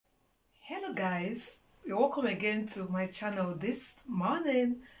Hello guys, you're welcome again to my channel this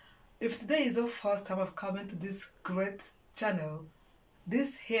morning. If today is your first time of coming to this great channel,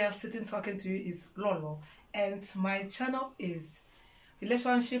 this here sitting talking to you is Lolo, and my channel is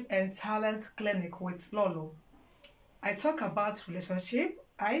Relationship and Talent Clinic with Lolo. I talk about relationship,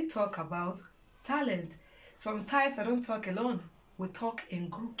 I talk about talent. Sometimes I don't talk alone, we talk in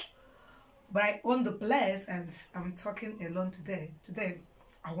group. But I own the place and I'm talking alone today. Today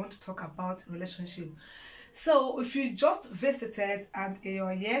I want to talk about relationship. So if you just visited and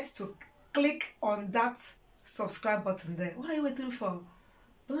you're yet to click on that subscribe button there, what are you waiting for?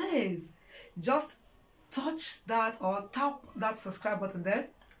 Please just touch that or tap that subscribe button there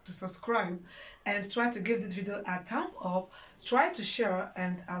to subscribe, and try to give this video a thumb up, try to share,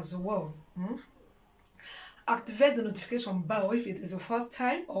 and as well activate the notification bell if it is your first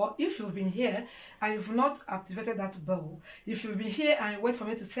time, or if you've been here and you've not activated that bell. If you've been here and you wait for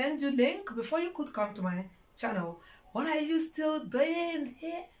me to send you link before you could come to my channel, what are you still doing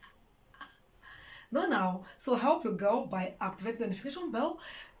here? No, now. So help your girl by activating the notification bell.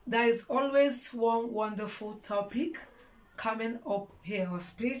 There is always one wonderful topic coming up here, or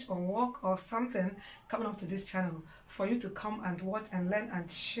speech or work or something coming up to this channel for you to come and watch and learn and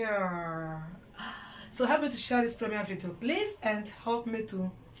share. So help me to share this premium video, please, and help me to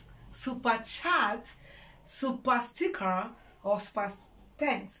super chat, super sticker, or super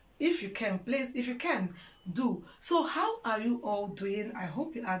thanks if you can, please. If you can, do. So how are you all doing? I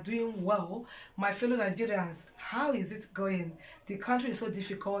hope you are doing well, my fellow Nigerians. How is it going? The country is so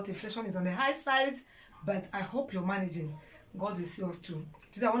difficult, inflation is on the high side, but I hope you're managing. God will see us through.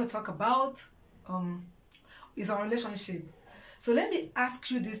 Today I want to talk about is our relationship. So let me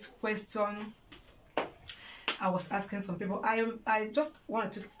ask you this question. I was asking some people. I just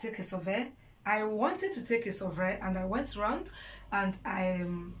wanted to take a survey. I wanted to take a survey, and I went around and I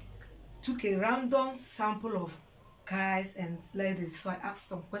took a random sample of guys and ladies. So I asked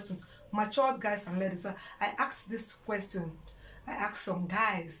some questions, matured guys and ladies. So I asked this question. I asked some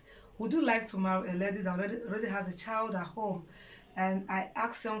guys, would you like to marry a lady that already has a child at home? And I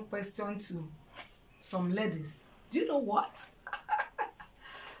asked some questions to some ladies. Do you know what?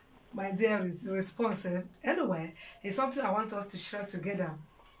 My dear is responsive. Anyway, it's something I want us to share together.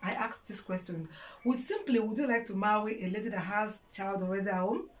 I asked this question. Would you like to marry a lady that has a child already at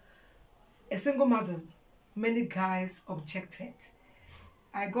home? A single mother. Many guys objected.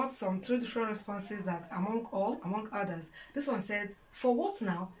 I got some 3 different responses that among others. This one said, for what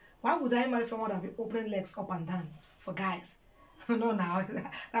now? Why would I marry someone that will be opening legs up and down for guys? No, now,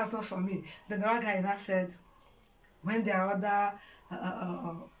 that's not for me. Then the other guy now said, when there are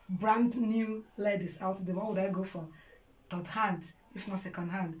other brand new ladies out there, what would I go for? Third hand, if not second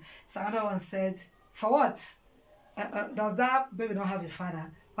hand. So another one said, for what? Does that baby not have a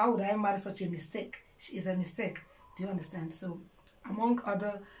father? Why would I marry such a mistake? She is a mistake. Do you understand? So among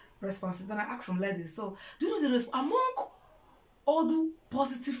other responses, then I asked some ladies. So do you know among all the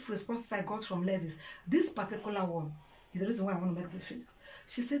positive responses I got from ladies, this particular one is the reason why I want to make this video.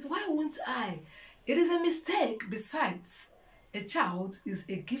 She said, why won't I? It is a mistake. Besides, a child is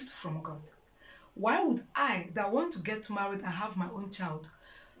a gift from God. Why would I, that want to get married and have my own child,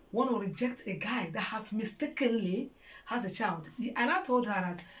 want to reject a guy that has mistakenly has a child? And I told her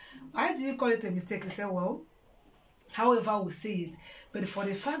that, why do you call it a mistake? She said, well, however we see it, but for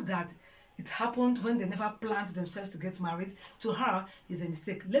the fact that it happened when they never planned themselves to get married, to her is a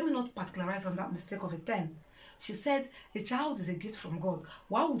mistake. Let me not particularize on that mistake of a term. She said, a child is a gift from God.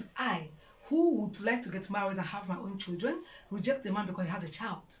 Why would I, who would like to get married and have my own children, reject a man because he has a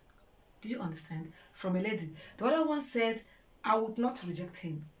child? Do you understand? From a lady. The other one said, I would not reject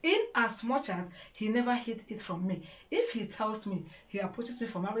him, in as much as he never hid it from me. If he tells me, he approaches me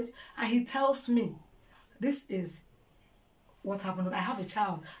for marriage, and he tells me, this is what happened, I have a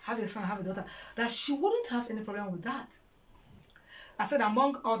child, I have a son, I have a daughter, that she wouldn't have any problem with that. I said,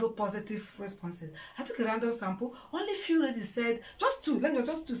 among all the positive responses, I took a random sample. Only few ladies said, just two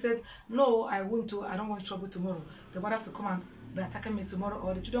said, no, I won't. I don't want trouble tomorrow. The mothers will come and be attacking me tomorrow,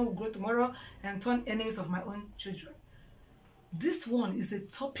 or the children will grow tomorrow and turn enemies of my own children. This one is a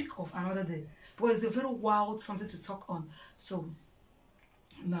topic of another day, but it's a very wild something to talk on. So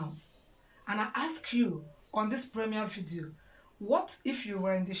now, and I ask you on this premiere video, what if you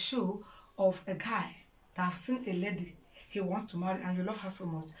were in the shoe of a guy that have seen a lady he wants to marry and you love her so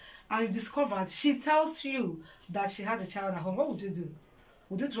much, and you discovered she tells you that she has a child at home? What would you do?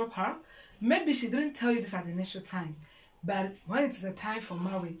 Would you drop her? Maybe she didn't tell you this at the initial time, but when it is a time for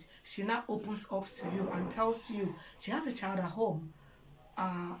marriage, she now opens up to you and tells you she has a child at home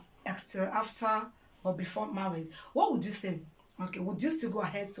after or before marriage. What would you say? Okay, would you still go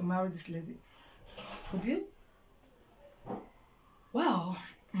ahead to marry this lady? Would you? Well,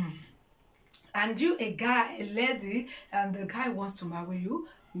 and you, a guy, a lady, and the guy wants to marry you,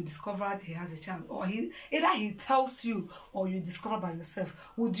 you discovered he has a child, or either he tells you or you discover by yourself,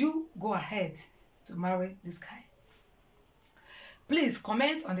 would you go ahead to marry this guy? Please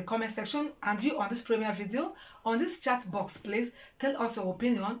comment on the comment section, and view on this premiere video, on this chat box, please tell us your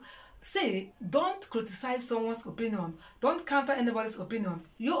opinion. Say, don't criticize someone's opinion. Don't counter anybody's opinion.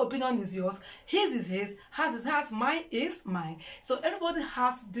 Your opinion is yours. His is his. Hers is hers. Mine is mine. So everybody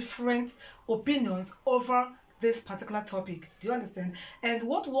has different opinions over this particular topic. Do you understand? And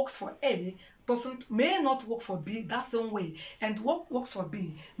what works for A may not work for B that same way. And what works for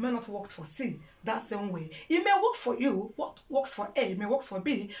B may not work for C that same way. It may work for you. What works for A may work for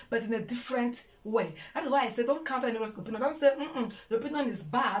B, but in a different way. That is why I say don't counter anyone's opinion. Don't say, your opinion is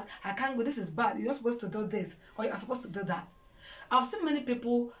bad. I can't go. This is bad. You're not supposed to do this, or you're supposed to do that. I've seen many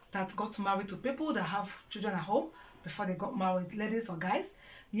people that got married to people that have children at home before they got married, ladies or guys.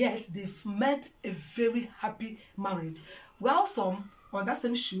 Yes, they've made a very happy marriage. Well, some on that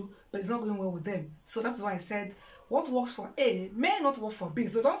same shoe, but it's not going well with them. So that's why I said what works for A may not work for B.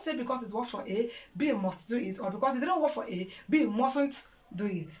 So don't say because it works for A, B must do it, or because it didn't work for A, B mustn't do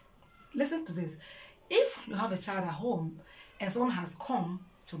it. Listen to this. If you have a child at home and someone has come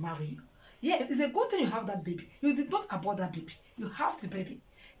to marry you, yes, it's a good thing you have that baby. You did not abort that baby. You have the baby.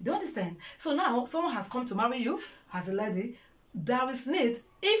 You understand? So now someone has come to marry you as a lady. There is need,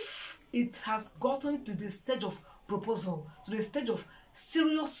 if it has gotten to the stage of proposal, to the stage of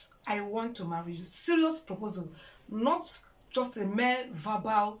serious, I want to marry you, serious proposal, not just a mere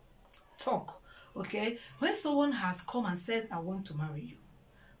verbal talk. Okay, when someone has come and said, I want to marry you,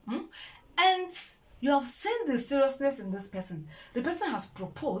 and you have seen the seriousness in this person, the person has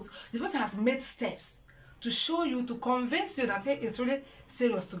proposed, the person has made steps to show you, to convince you that hey, it's really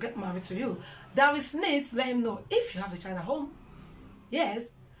serious to get married to you, there is need to let him know. If you have a child at home, yes,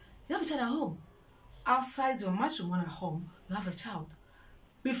 you have a child at home, outside your matrimony at home, you have a child.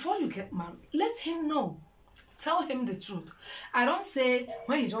 Before you get married, let him know. Tell him the truth. I don't say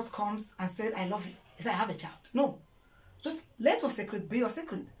when he just comes and says, I love you, he said, I have a child. No. Just let your secret be your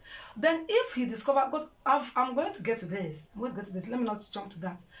secret. Then if he discovers, because I'm going to get to this. I'm going to get to this. Let me not jump to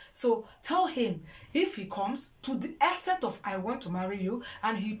that. So tell him, if he comes to the extent of I want to marry you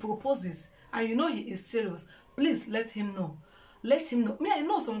and he proposes and you know he is serious, please let him know. Let him know. I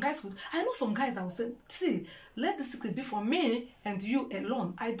know some guys that will say, see, let the secret be for me and you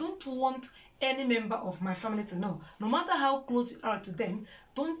alone. I don't want any member of my family to know. No matter how close you are to them,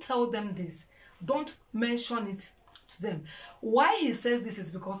 don't tell them this. Don't mention it to them. Why he says this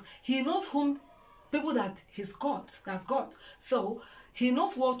is because he knows whom people that he's got, so he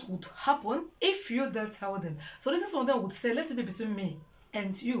knows what would happen if you don't tell them. So this is something I would say, let it be between me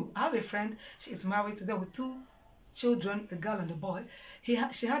and you. I have a friend, she is married to them with 2 children, a girl and a boy. She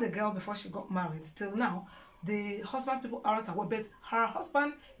had a girl before she got married. Till now, the husband people aren't aware, but her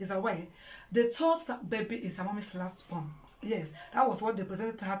husband is aware. They thought that baby is her mommy's last born. Yes, that was what they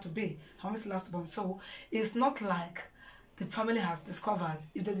presented her to be, her mommy's last born. So it's not like the family has discovered.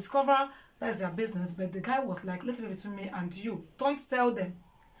 If they discover, that's their business. But the guy was like, let it be between me and you. Don't tell them.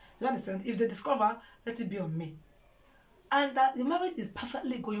 Do you understand? If they discover, let it be on me. And that the marriage is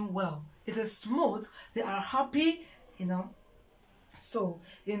perfectly going well. It is smooth. They are happy, you know. So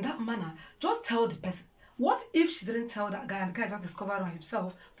in that manner, just tell the person. What if she didn't tell that guy and the guy just discovered on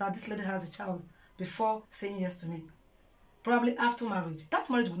himself that this lady has a child before saying yes to me? Probably after marriage. That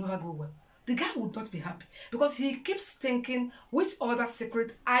marriage will never go well. The guy would not be happy because he keeps thinking, which other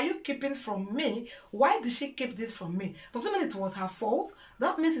secret are you keeping from me? Why did she keep this from me? Doesn't mean it was her fault.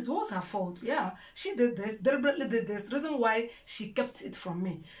 That means it was her fault. Yeah, she did this, deliberately did this. The reason why she kept it from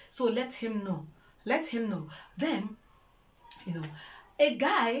me. So let him know. Let him know. Then, you know, a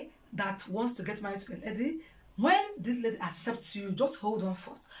guy that wants to get married to a lady, when this lady accepts you, just hold on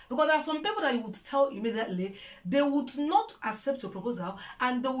first. Because there are some people that you would tell immediately, they would not accept your proposal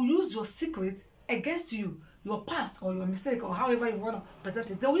and they will use your secret against you, your past or your mistake or however you want to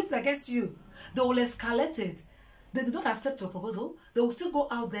present it. They will use it against you. They will escalate it. They did not accept your proposal. They will still go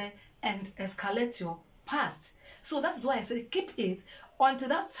out there and escalate your past. So that's why I say keep it until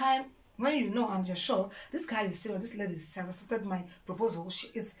that time when you know and you're sure this guy is serious, this lady has accepted my proposal, she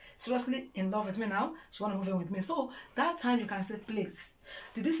is seriously in love with me now, she want to move in with me. So that time you can say, please,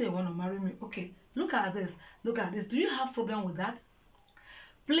 did you say you want to marry me? Okay, look at this, look at this. Do you have problem with that?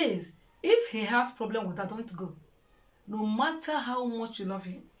 Please, if he has problem with that, don't go. No matter how much you love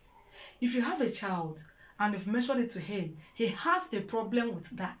him. If you have a child and you've mentioned it to him, he has a problem with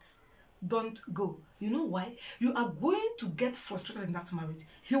that, don't go. You know why? You are going to get frustrated in that marriage.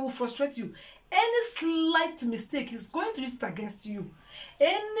 He will frustrate you. Any slight mistake, he's going to use it against you.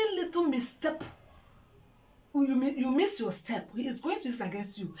 Any little misstep, you miss your step, he is going to use it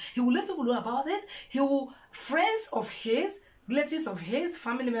against you. He will let people know about it. He will, friends of his, relatives of his,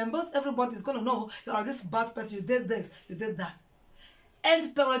 family members, everybody is going to know you are this bad person, you did this, you did that.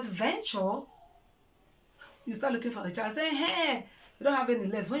 And peradventure, you start looking for a child, saying, hey, you don't have any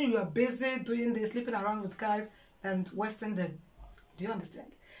left. When you are busy doing this, sleeping around with guys and wasting them. Do you understand?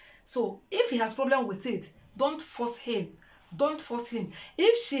 So, if he has problem with it, don't force him. Don't force him.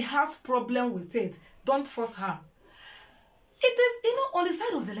 If she has problem with it, don't force her. It is, on the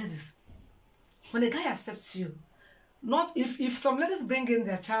side of the ladies. When a guy accepts you, not if some ladies bring in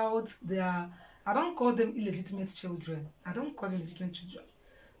their child, I don't call them illegitimate children. I don't call them illegitimate children.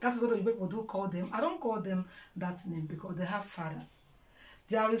 That's what people do call them. I don't call them that name because they have fathers.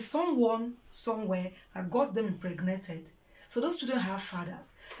 There is someone somewhere that got them impregnated. So those children have fathers.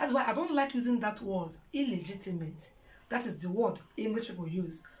 That's why I don't like using that word, illegitimate. That is the word English people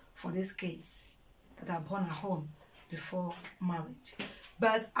use for these kids that are born at home before marriage.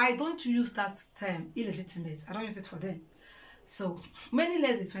 But I don't use that term, illegitimate. I don't use it for them. So many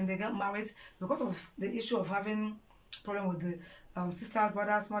ladies, when they get married, because of the issue of having problem with the sisters,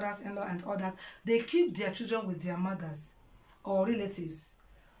 brothers, mothers-in-law, and all that, they keep their children with their mothers or relatives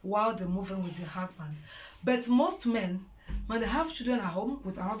while they're moving with their husband. But most men, when they have children at home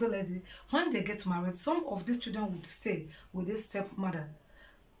with another lady, when they get married, some of these children would stay with this stepmother.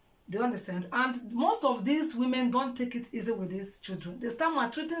 Do you understand? And most of these women don't take it easy with these children. They start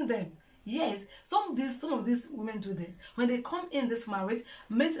maltreating them. Yes, some of these women do this. When they come in this marriage,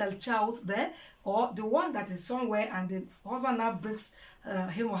 meet a child there, or the one that is somewhere, and the husband now brings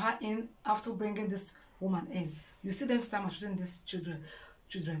him or her in after bringing this woman in. You see them start maltreating these children.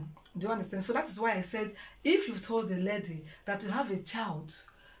 Do you understand? So that is why I said, if you've told the lady that you have a child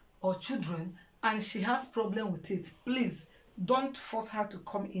or children and she has problem with it, please don't force her to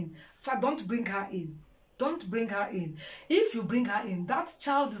come in. So don't bring her in. Don't bring her in. If you bring her in, that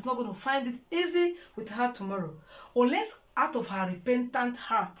child is not going to find it easy with her tomorrow. Unless out of her repentant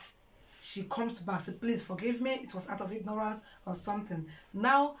heart, she comes back, say, please forgive me, it was out of ignorance or something.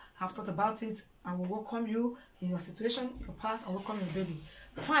 Now, I've thought about it, I will welcome you in your situation, your past, I will welcome your baby.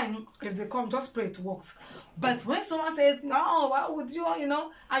 Fine, if they come, just pray it works. But when someone says, no, why would you,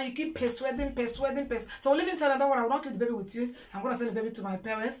 and you keep persuading. So leaving tell them, don't worry, I will not keep the baby with you. I'm going to send the baby to my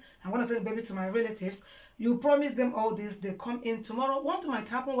parents. I'm going to send the baby to my relatives. You promise them all this, they come in tomorrow. One thing might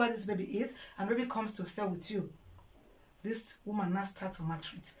happen where this baby is, and baby comes to stay with you. This woman now starts to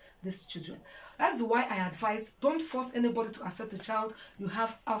maltreat these children. That's why I advise, don't force anybody to accept a child you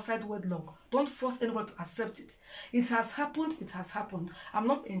have outside wedlock. Don't force anybody to accept it. It has happened, it has happened. I'm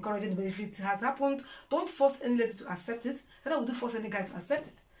not encouraging it, but if it has happened, don't force any lady to accept it. Neither would you force any guy to accept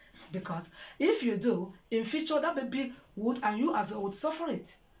it. Because if you do, in future, that baby would, and you as well, would suffer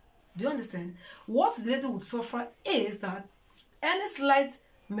it. Do you understand? What the lady would suffer is that any slight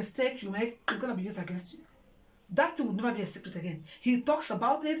mistake you make is going to be used against you. That would never be a secret again. He talks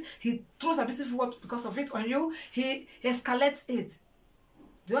about it. He throws a beautiful word because of it on you. He escalates it.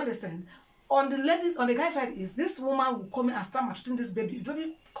 Do you understand? On the ladies, on the guy's side is this woman will come in and start maltreating this baby. The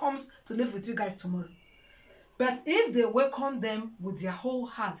baby comes to live with you guys tomorrow. But if they welcome them with their whole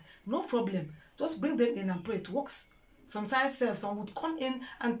heart, no problem. Just bring them in and pray. It works. Sometimes someone would come in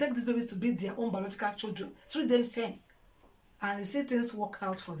and take these babies to be their own biological children. Treat them same. And you see things work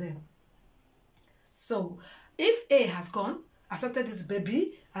out for them. So, if A has gone, accepted this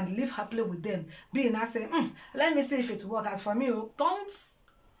baby, and live happily with them, B now say, let me see if it works out for me. Don't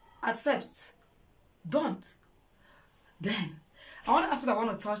accept. Don't. Then, another aspect I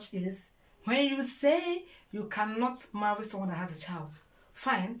want to touch is, when you say you cannot marry someone that has a child,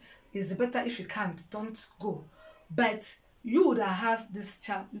 fine, it's better if you can't, don't go. But you that have this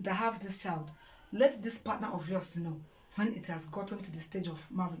child, let this partner of yours know when it has gotten to the stage of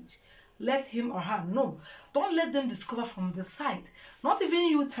marriage. Let him or her know. Don't let them discover from the side. Not even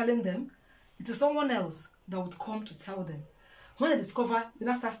you telling them. It is someone else that would come to tell them. When they discover, they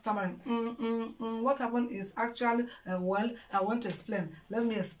now start stammering. What happened is actually, well, I want to explain. Let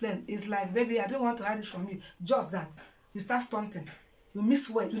me explain. It's like, baby, I don't want to hide it from you. Just that. You start stunting. You miss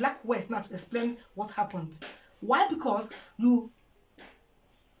words. You lack words now to explain what happened. Why? Because you...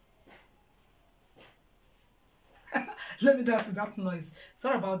 Let me dance to that noise.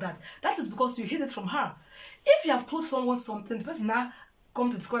 Sorry about that. That is because you hid it from her. If you have told someone something, the person now come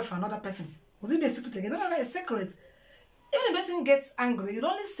to discover it for another person. Would it be a secret again? No, a secret. If the person gets angry, you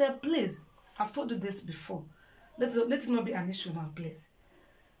only say, please, I've told you this before. Let it not be an issue now, please.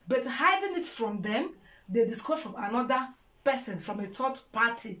 but hiding it from them, they discover from another person, from a third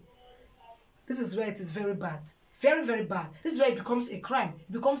party. This is where it is very bad. Very, very bad. This is where it becomes a crime.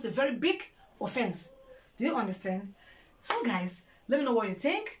 It becomes a very big offense. Do you understand? So guys, let me know what you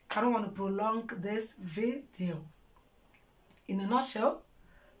think. I don't want to prolong this video. In a nutshell,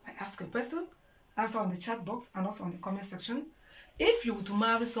 I ask a question, answer on the chat box and also on the comment section. If you were to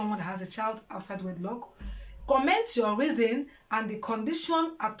marry someone that has a child outside wedlock, comment your reason and the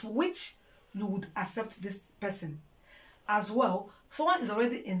condition at which you would accept this person. As well, someone is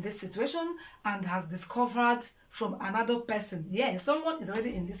already in this situation and has discovered from another person. Yeah, someone is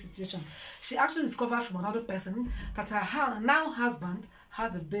already in this situation. She actually discovered from another person that her now husband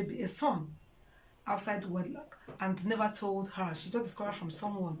has a baby, a son, outside wedlock, and never told her. She just discovered from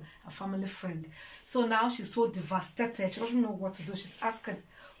someone, a family friend. So now she's so devastated. She doesn't know what to do. She's asking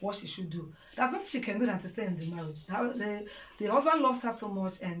what she should do. There's nothing she can do than to stay in the marriage. The husband loves her so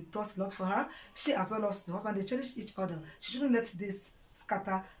much and does a lot for her. She as well loves the husband. They cherish each other. She shouldn't let this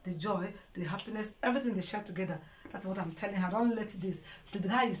scatter the joy, the happiness, everything they share together. That's what I'm telling her. Don't let this. The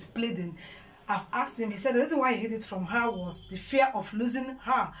guy is pleading. I've asked him. He said the reason why he hid it from her was the fear of losing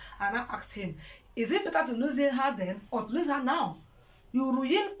her. And I asked him, is it better to lose her then or to lose her now? You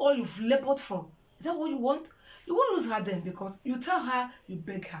ruin all you've labored for. Is that what you want? You won't lose her then because you tell her, you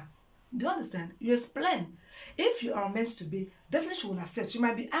beg her. Do you understand? You explain. If you are meant to be, definitely she will accept. She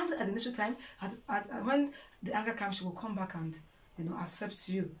might be angry at the initial time. When the anger comes, she will come back and accept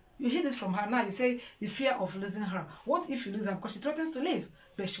you. You hid it from her. Now you say the fear of losing her. What if you lose her? Because she threatens to leave,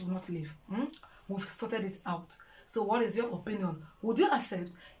 but she will not leave. We've sorted it out. So what is your opinion? Would you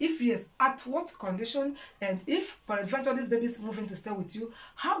accept? If yes, at what condition? And if peradventure these babies moving to stay with you,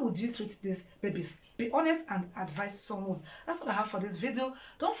 how would you treat these babies? Be honest and advise someone. That's what I have for this video.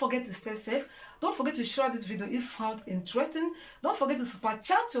 Don't forget to stay safe. Don't forget to share this video if you found interesting. Don't forget to super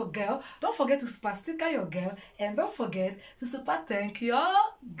chat your girl. Don't forget to super sticker your girl. And don't forget to super thank your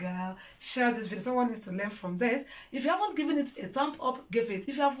girl. Share this video. Someone needs to learn from this. If you haven't given it a thumb up, give it.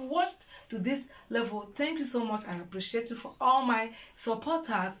 If you have watched to this level, thank you so much. I appreciate you. For all my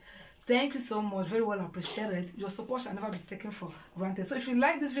supporters, thank you so much. Very well appreciated. Your support shall never be taken for granted. So if you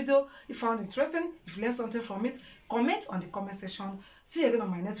like this video, if you found it interesting, if you learned something from it, comment on the comment section. See you again on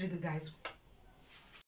my next video, guys.